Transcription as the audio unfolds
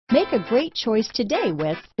Make a great choice today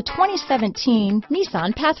with the 2017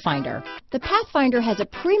 Nissan Pathfinder. The Pathfinder has a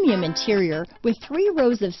premium interior with 3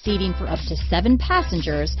 rows of seating for up to 7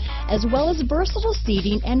 passengers, as well as versatile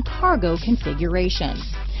seating and cargo configurations.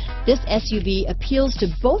 This SUV appeals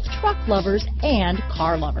to both truck lovers and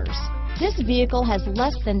car lovers. This vehicle has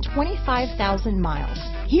less than 25,000 miles.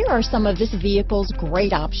 Here are some of this vehicle's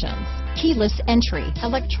great options: keyless entry,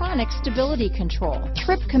 electronic stability control,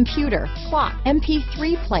 trip computer, clock,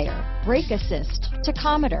 MP3 player, brake assist,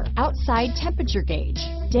 tachometer, outside temperature gauge,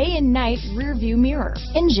 day and night rear view mirror,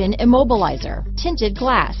 engine immobilizer, tinted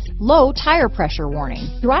glass, low tire pressure warning.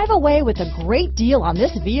 Drive away with a great deal on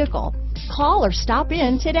this vehicle. Call or stop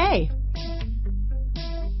in today.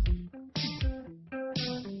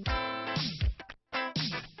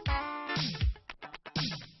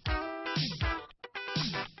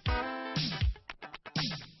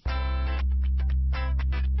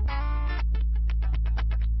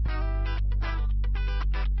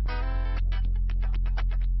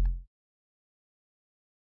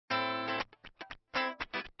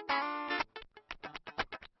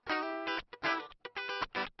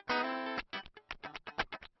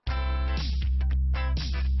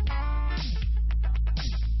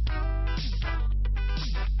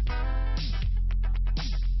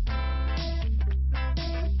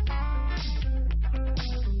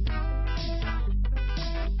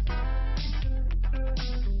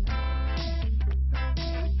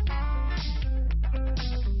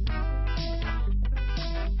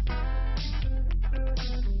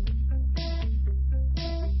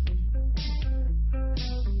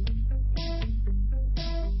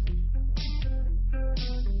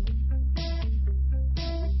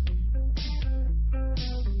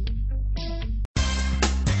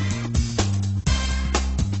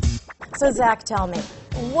 So Zach, tell me,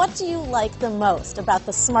 what do you like the most about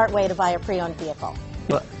the smart way to buy a pre-owned vehicle?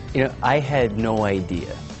 Well, I had no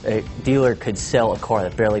idea a dealer could sell a car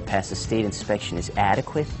that barely passed a state inspection as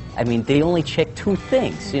adequate. I mean, they only check 2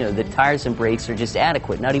 things. The tires and brakes are just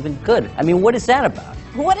adequate, not even good. I mean, what is that about?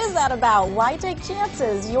 What is that about? Why take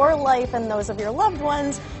chances? Your life and those of your loved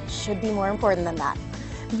ones should be more important than that.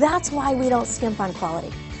 That's why we don't skimp on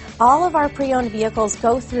quality. All of our pre-owned vehicles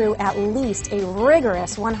go through at least a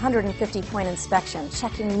rigorous 150-point inspection,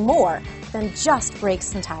 checking more than just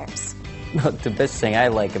brakes and tires. The best thing I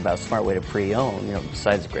like about Smart Way to Pre-Own,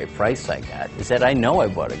 besides the great price I got, is that I know I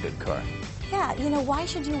bought a good car. Yeah, why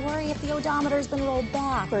should you worry if the odometer's been rolled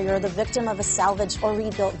back, or you're the victim of a salvaged or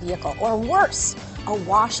rebuilt vehicle, or worse, a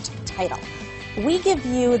washed title? We give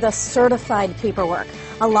you the certified paperwork,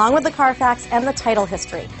 along with the Carfax and the title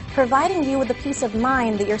history, providing you with the peace of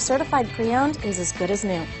mind that your certified pre-owned is as good as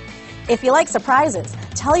new. If you like surprises,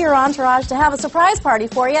 tell your entourage to have a surprise party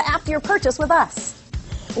for you after your purchase with us.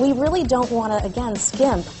 We really don't want to, again,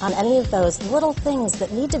 skimp on any of those little things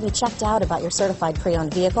that need to be checked out about your certified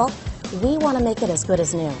pre-owned vehicle. We want to make it as good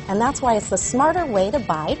as new, and that's why it's the smarter way to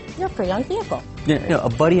buy your pre-owned vehicle. A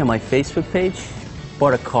buddy on my Facebook page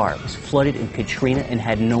bought a car. It was flooded in Katrina and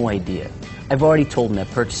had no idea. I've already told him that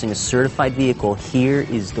purchasing a certified vehicle here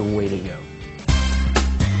is the way to go.